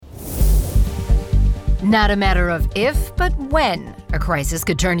Not a matter of if, but when a crisis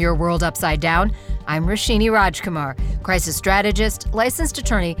could turn your world upside down. I'm Roshini Rajkumar, crisis strategist, licensed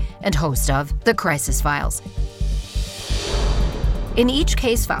attorney, and host of The Crisis Files. In each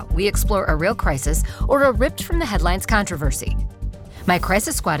case file, we explore a real crisis or a ripped-from-the-headlines controversy. My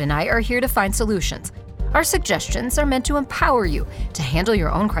crisis squad and I are here to find solutions. Our suggestions are meant to empower you to handle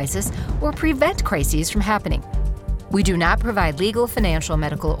your own crisis or prevent crises from happening. We do not provide legal, financial,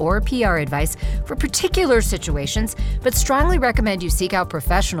 medical, or PR advice for particular situations, but strongly recommend you seek out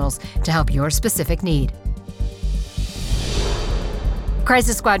professionals to help your specific need.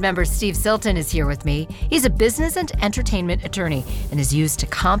 Crisis Squad member Steve Silton is here with me. He's a business and entertainment attorney and is used to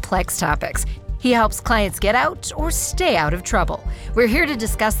complex topics. He helps clients get out or stay out of trouble. We're here to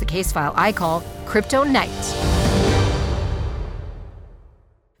discuss the case file I call CRYPTO-Nite.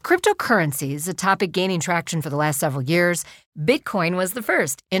 Cryptocurrencies, a topic gaining traction for the last several years. Bitcoin was the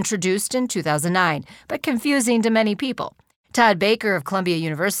first, introduced in 2009, but confusing to many people. Todd Baker of Columbia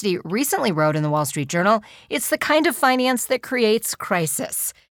University recently wrote in the Wall Street Journal, "It's the kind of finance that creates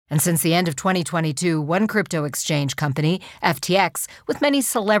crisis." And since the end of 2022, one crypto exchange company, FTX, with many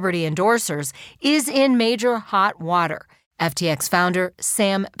celebrity endorsers, is in major hot water. FTX founder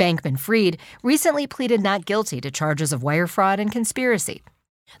Sam Bankman-Fried recently pleaded not guilty to charges of wire fraud and conspiracy.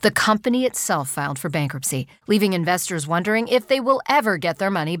 The company itself filed for bankruptcy, leaving investors wondering if they will ever get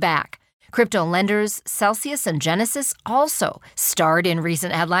their money back. Crypto lenders Celsius and Genesis also starred in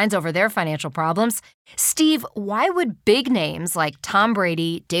recent headlines over their financial problems. Steve, why would big names like Tom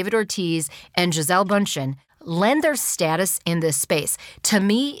Brady, David Ortiz, and Gisele Bündchen lend their status in this space? To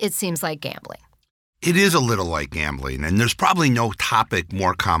me, it seems like gambling. It is a little like gambling, and there's probably no topic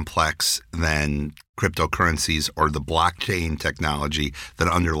more complex than cryptocurrencies or the blockchain technology that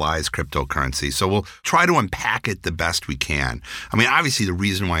underlies cryptocurrency. So we'll try to unpack it the best we can. I mean, obviously the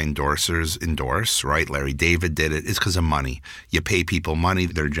reason why endorsers endorse, right? Larry David did it, is because of money. You pay people money,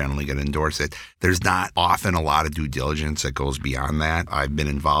 they're generally going to endorse it. There's not often a lot of due diligence that goes beyond that. I've been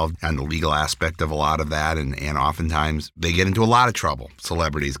involved on the legal aspect of a lot of that, and oftentimes they get into a lot of trouble.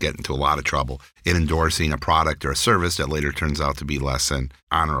 Celebrities get into a lot of trouble in endorsing a product or a service that later turns out to be less than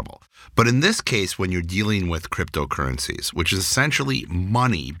honorable. But in this case, when you're dealing with cryptocurrencies, which is essentially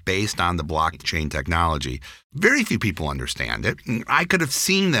money based on the blockchain technology, very few people understand it. I could have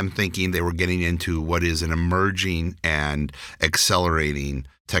seen them thinking they were getting into what is an emerging and accelerating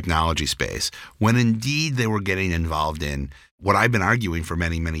technology space, when indeed they were getting involved in what I've been arguing for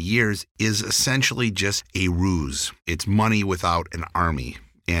many, many years is essentially just a ruse. It's money without an army.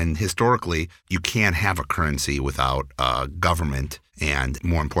 And historically, you can't have a currency without a government and,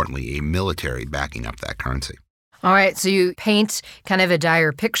 more importantly, a military backing up that currency. All right, so you paint kind of a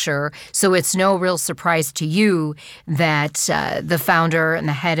dire picture, so it's no real surprise to you that the founder and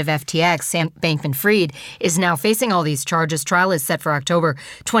the head of FTX, Sam Bankman-Fried, is now facing all these charges. Trial is set for October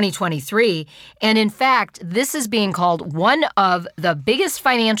 2023. And in fact, this is being called one of the biggest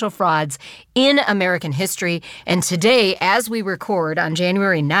financial frauds in American history. And today, as we record on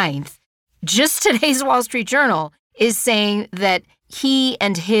January 9th, just today's Wall Street Journal is saying that he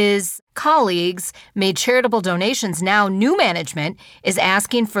and his colleagues made charitable donations. Now, new management is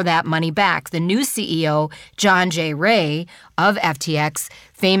asking for that money back. The new CEO, John J. Ray of FTX,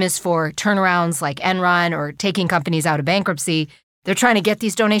 famous for turnarounds like Enron or taking companies out of bankruptcy, they're trying to get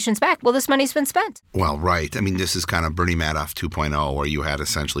these donations back. Well, this money's been spent. Well, right. I mean, this is kind of Bernie Madoff 2.0, where you had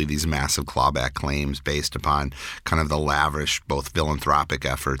essentially these massive clawback claims based upon kind of the lavish, both philanthropic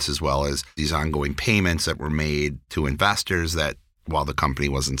efforts as well as these ongoing payments that were made to investors that while the company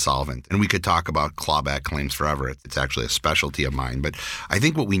was insolvent. And we could talk about clawback claims forever. It's actually a specialty of mine. But I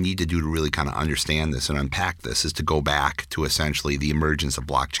think what we need to do to really kind of understand this and unpack this is to go back to essentially the emergence of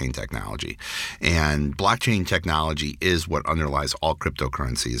blockchain technology. And blockchain technology is what underlies all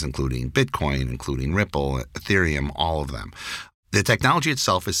cryptocurrencies, including Bitcoin, including Ripple, Ethereum, all of them. The technology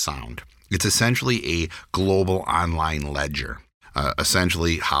itself is sound. It's essentially a global online ledger.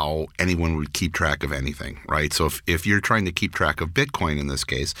 Essentially how anyone would keep track of anything, right? So if you're trying to keep track of Bitcoin in this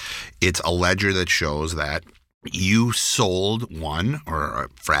case, it's a ledger that shows that you sold one, or a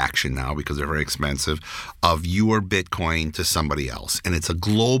fraction now because they're very expensive, of your Bitcoin to somebody else. And it's a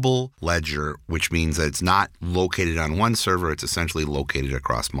global ledger, which means that it's not located on one server. It's essentially located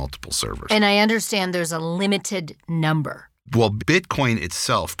across multiple servers. And I understand there's a limited number Well, Bitcoin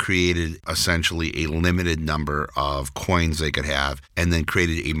itself created essentially a limited number of coins they could have and then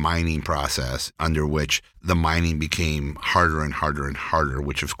created a mining process under which the mining became harder and harder and harder,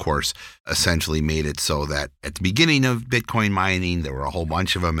 which of course essentially made it so that at the beginning of Bitcoin mining, there were a whole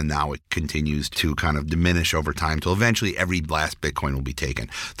bunch of them, and now it continues to kind of diminish over time till eventually every last Bitcoin will be taken.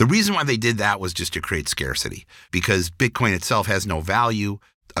 The reason why they did that was just to create scarcity, because Bitcoin itself has no value.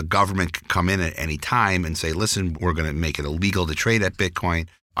 A government can come in at any time and say, listen, we're going to make it illegal to trade at Bitcoin.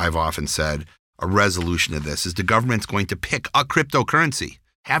 I've often said a resolution to this is the government's going to pick a cryptocurrency.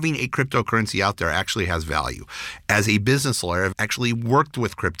 Having a cryptocurrency out there actually has value. As a business lawyer, I've actually worked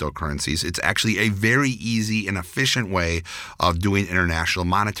with cryptocurrencies. It's actually a very easy and efficient way of doing international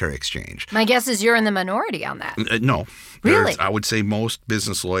monetary exchange. My guess is you're in the minority on that. No. Really? I would say most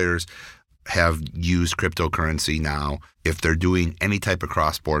business lawyers have used cryptocurrency now. If they're doing any type of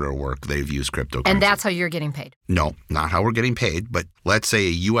cross-border work, they've used cryptocurrency. And that's how you're getting paid? No, not how we're getting paid. But let's say a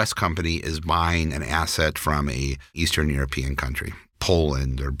U.S. company is buying an asset from a Eastern European country,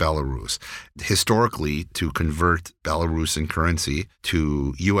 Poland or Belarus. Historically, to convert Belarusian currency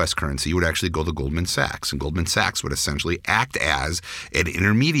to U.S. currency, you would actually go to Goldman Sachs. And Goldman Sachs would essentially act as an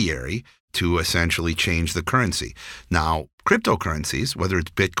intermediary to essentially change the currency. Now, cryptocurrencies, whether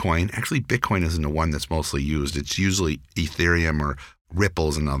it's Bitcoin, actually Bitcoin isn't the one that's mostly used. It's usually Ethereum or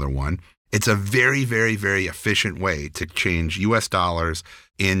Ripple's another one. It's a very, very, very efficient way to change U.S. dollars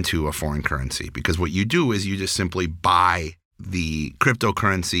into a foreign currency, because what you do is you just simply buy the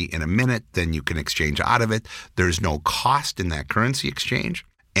cryptocurrency in a minute, then you can exchange out of it. There's no cost in that currency exchange,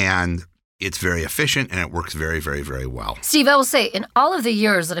 and it's very efficient, and it works very, very, very well. Steve, I will say, in all of the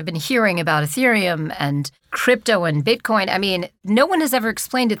years that I've been hearing about Ethereum and crypto and Bitcoin, I mean, no one has ever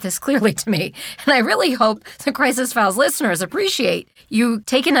explained it this clearly to me. And I really hope the Crisis Files listeners appreciate you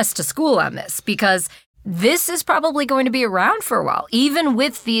taking us to school on this, because this is probably going to be around for a while, even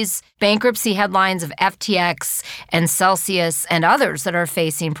with these bankruptcy headlines of FTX and Celsius and others that are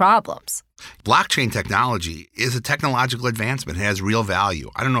facing problems. Blockchain technology is a technological advancement. It has real value.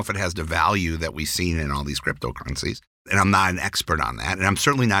 I don't know if it has the value that we've seen in all these cryptocurrencies, and I'm not an expert on that. And I'm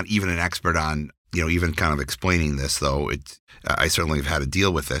certainly not even an expert on, even kind of explaining this, though I certainly have had to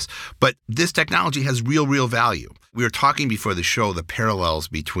deal with this. But this technology has real value. We were talking before the show the parallels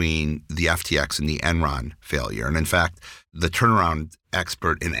between the FTX and the Enron failure. And in fact, the turnaround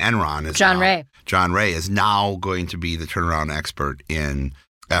expert in Enron is John Ray. John Ray is now going to be the turnaround expert in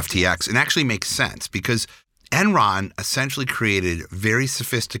FTX. And actually makes sense, because Enron essentially created very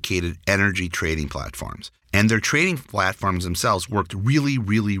sophisticated energy trading platforms. And their trading platforms themselves worked really,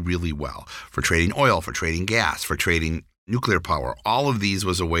 really, really well for trading oil, for trading gas, for trading nuclear power. All of these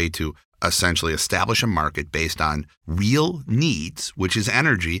was a way to essentially establish a market based on real needs, which is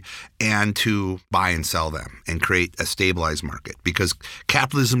energy, and to buy and sell them and create a stabilized market, because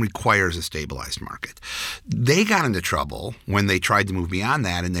capitalism requires a stabilized market. They got into trouble when they tried to move beyond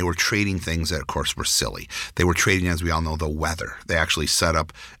that, and they were trading things that, of course, were silly. They were trading, as we all know, the weather. They actually set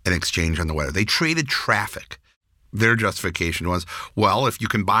up an exchange on the weather. They traded traffic. Their justification was, well, if you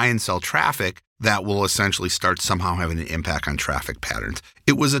can buy and sell traffic, that will essentially start somehow having an impact on traffic patterns.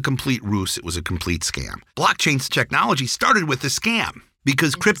 It was a complete ruse. It was a complete scam. Blockchain technology started with a scam,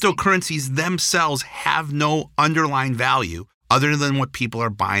 because cryptocurrencies themselves have no underlying value other than what people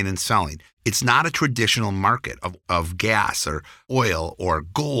are buying and selling. It's not a traditional market of gas or oil or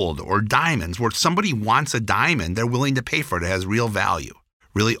gold or diamonds, where somebody wants a diamond, they're willing to pay for it. It has real value.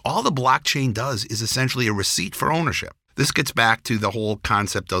 Really, all the blockchain does is essentially a receipt for ownership. This gets back to the whole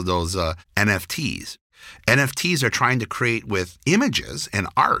concept of those NFTs. NFTs are trying to create with images and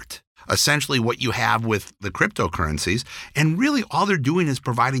art essentially what you have with the cryptocurrencies. And really all they're doing is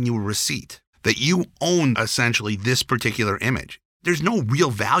providing you a receipt that you own essentially this particular image. There's no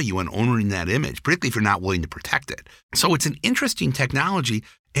real value in owning that image, particularly if you're not willing to protect it. So it's an interesting technology,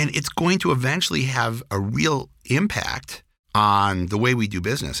 and it's going to eventually have a real impact on the way we do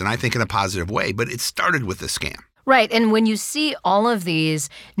business. And I think in a positive way, but it started with a scam. Right. And when you see all of these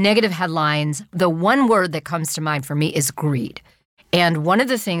negative headlines, the one word that comes to mind for me is greed. And one of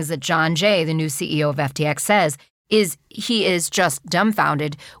the things that John Jay, the new CEO of FTX, says is he is just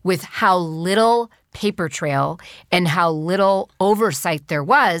dumbfounded with how little paper trail and how little oversight there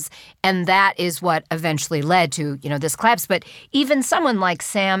was. And that is what eventually led to, this collapse. But even someone like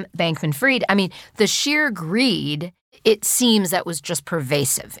Sam Bankman-Fried, I mean, the sheer greed it seems that was just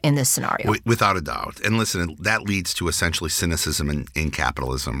pervasive in this scenario. Without a doubt. And listen, that leads to essentially cynicism in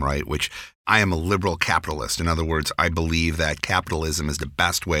capitalism, right? Which I am a liberal capitalist. In other words, I believe that capitalism is the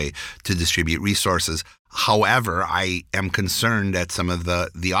best way to distribute resources. However, I am concerned at some of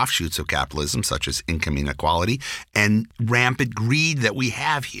the offshoots of capitalism, such as income inequality and rampant greed that we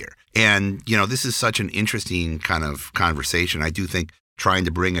have here. And, this is such an interesting kind of conversation. I do think trying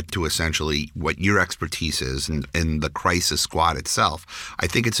to bring it to essentially what your expertise is in the crisis squad itself, I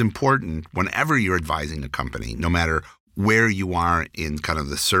think it's important whenever you're advising a company, no matter where you are in kind of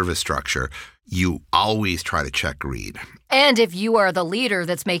the service structure, you always try to check greed. And if you are the leader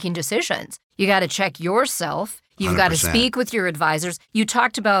that's making decisions, you got to check yourself. You've 100%. Got to speak with your advisors. You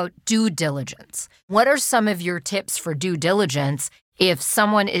talked about due diligence. What are some of your tips for due diligence if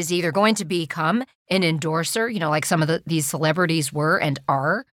someone is either going to become an endorser, like some of these celebrities were and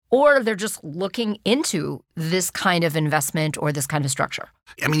are, or they're just looking into this kind of investment or this kind of structure?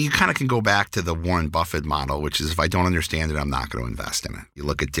 I mean, you kind of can go back to the Warren Buffett model, which is if I don't understand it, I'm not going to invest in it. You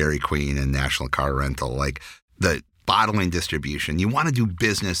look at Dairy Queen and National Car Rental, like the bottling distribution. You want to do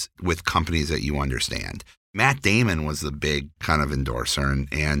business with companies that you understand. Matt Damon was the big kind of endorser,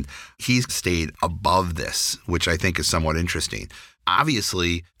 and he's stayed above this, which I think is somewhat interesting.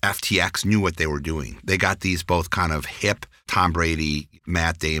 Obviously, FTX knew what they were doing. They got these both kind of hip Tom Brady,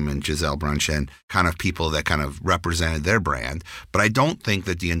 Matt Damon, Gisele Bündchen, kind of people that kind of represented their brand. But I don't think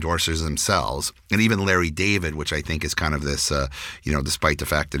that the endorsers themselves, and even Larry David, which I think is kind of this, despite the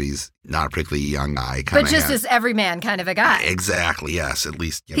fact that he's not a particularly young guy. But just this everyman kind of a guy. Exactly, yes, at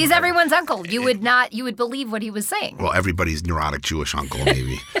least. He's everyone's uncle. You would believe what he was saying. Well, everybody's neurotic Jewish uncle,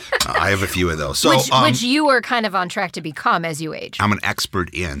 maybe. I have a few of those. So, which you are kind of on track to become as you age. I'm an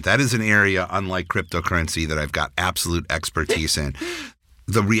expert in. That is an area, unlike cryptocurrency, that I've got absolute expertise in.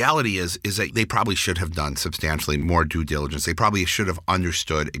 The reality is that they probably should have done substantially more due diligence. They probably should have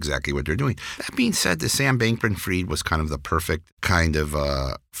understood exactly what they're doing. That being said, the Sam Bankman-Fried was kind of the perfect kind of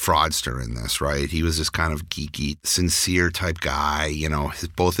fraudster in this, right? He was this kind of geeky, sincere type guy.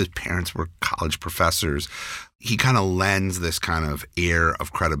 Both his parents were college professors. He kind of lends this kind of air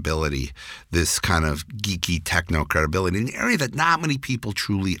of credibility, this kind of geeky techno credibility in an area that not many people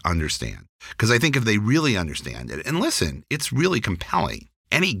truly understand. Because I think if they really understand it, and listen, it's really compelling.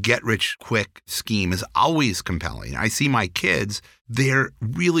 Any get-rich-quick scheme is always compelling. I see my kids, they're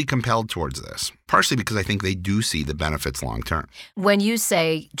really compelled towards this, partially because I think they do see the benefits long-term. When you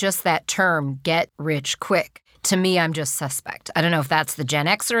say just that term, get rich quick, to me, I'm just suspect. I don't know if that's the Gen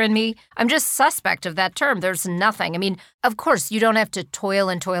Xer in me. I'm just suspect of that term. There's nothing. I mean, of course, you don't have to toil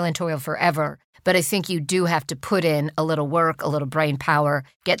and toil and toil forever. But I think you do have to put in a little work, a little brain power,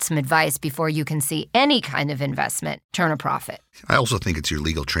 get some advice before you can see any kind of investment turn a profit. I also think it's your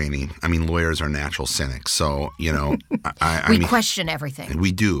legal training. I mean, lawyers are natural cynics. So, we question everything.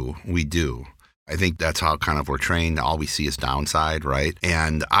 We do. I think that's how kind of we're trained. All we see is downside, right?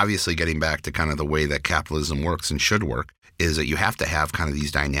 And obviously getting back to kind of the way that capitalism works and should work is that you have to have kind of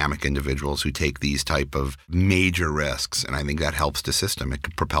these dynamic individuals who take these type of major risks. And I think that helps the system.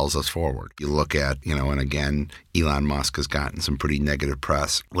 It propels us forward. You look at, and again, Elon Musk has gotten some pretty negative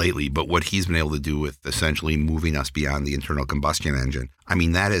press lately, but what he's been able to do with essentially moving us beyond the internal combustion engine, I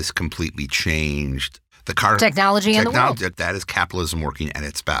mean, that has completely changed the car technology in the world. That is capitalism working at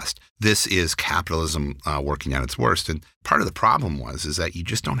its best. This is capitalism working at its worst. And part of the problem is that you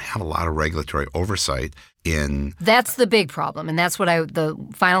just don't have a lot of regulatory oversight in. That's the big problem. And that's what the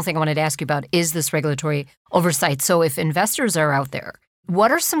final thing I wanted to ask you about is this regulatory oversight. So if investors are out there,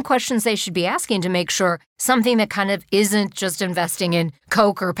 what are some questions they should be asking to make sure something that kind of isn't just investing in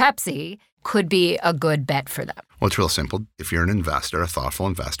Coke or Pepsi could be a good bet for them? Well, it's real simple. If you're an investor, a thoughtful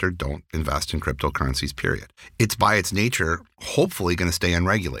investor, don't invest in cryptocurrencies, period. It's by its nature, hopefully going to stay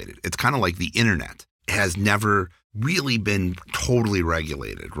unregulated. It's kind of like the internet has never really been totally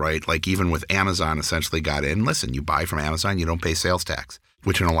regulated, right? Like even with Amazon essentially got in, listen, you buy from Amazon, you don't pay sales tax,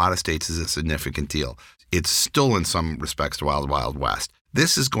 which in a lot of states is a significant deal. It's still in some respects the wild, wild west.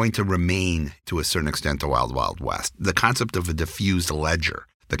 This is going to remain to a certain extent the wild, wild west. The concept of a diffused ledger,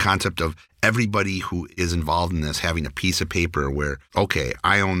 the concept of everybody who is involved in this having a piece of paper where, okay,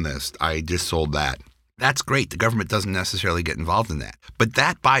 I own this, I just sold that. That's great. The government doesn't necessarily get involved in that. But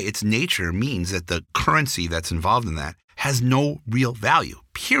that by its nature means that the currency that's involved in that has no real value,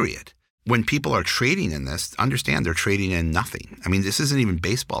 period. When people are trading in this, understand they're trading in nothing. I mean, this isn't even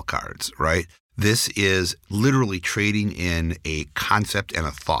baseball cards, right? This is literally trading in a concept and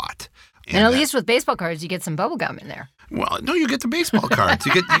a thought. And at least with baseball cards, you get some bubble gum in there. Well, no, you get the baseball cards.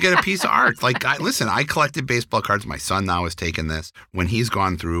 You get a piece of art. Like, I collected baseball cards. My son now has taken this. When he's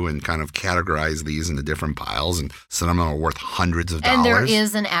gone through and kind of categorized these into different piles, and some of them are worth hundreds of dollars. And there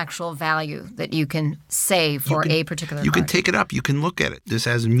is an actual value that you can say for a particular You card. can take it up. You can look at it. This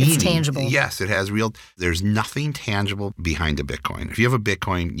has meaning. It's tangible. Yes, it has real. There's nothing tangible behind a Bitcoin. If you have a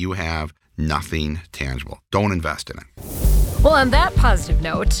Bitcoin, you have nothing tangible. Don't invest in it. Well, on that positive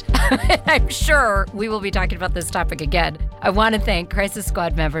note, I'm sure we will be talking about this topic again. I want to thank Crisis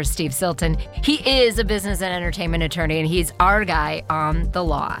Squad member Steve Silton. He is a business and entertainment attorney, and he's our guy on the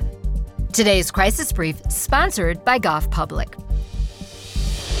law. Today's Crisis Brief, sponsored by Goff Public.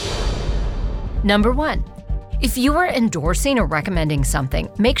 Number 1, if you are endorsing or recommending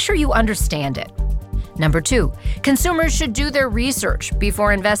something, make sure you understand it. Number 2, consumers should do their research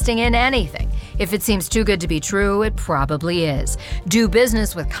before investing in anything. If it seems too good to be true, it probably is. Do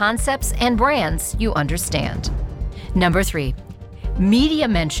business with concepts and brands you understand. Number 3, media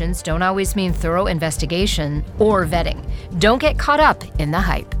mentions don't always mean thorough investigation or vetting. Don't get caught up in the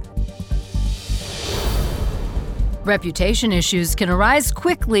hype. Reputation issues can arise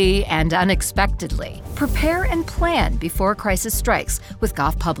quickly and unexpectedly. Prepare and plan before a crisis strikes with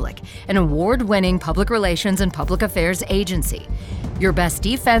Goff Public, an award-winning public relations and public affairs agency. Your best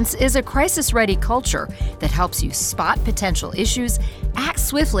defense is a crisis-ready culture that helps you spot potential issues, act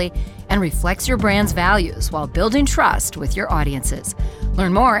swiftly, and reflects your brand's values while building trust with your audiences.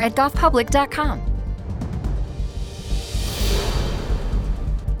 Learn more at goffpublic.com.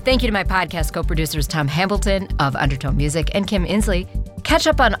 Thank you to my podcast co-producers Tom Hambleton of Undertone Music and Kim Inslee. Catch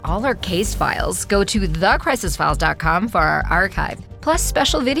up on all our case files. Go to thecrisisfiles.com for our archive, plus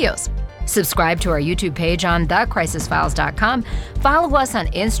special videos. Subscribe to our YouTube page on thecrisisfiles.com. Follow us on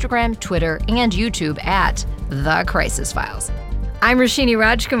Instagram, Twitter, and YouTube at The Crisis Files. I'm Roshini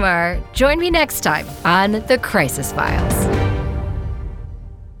Rajkumar. Join me next time on The Crisis Files.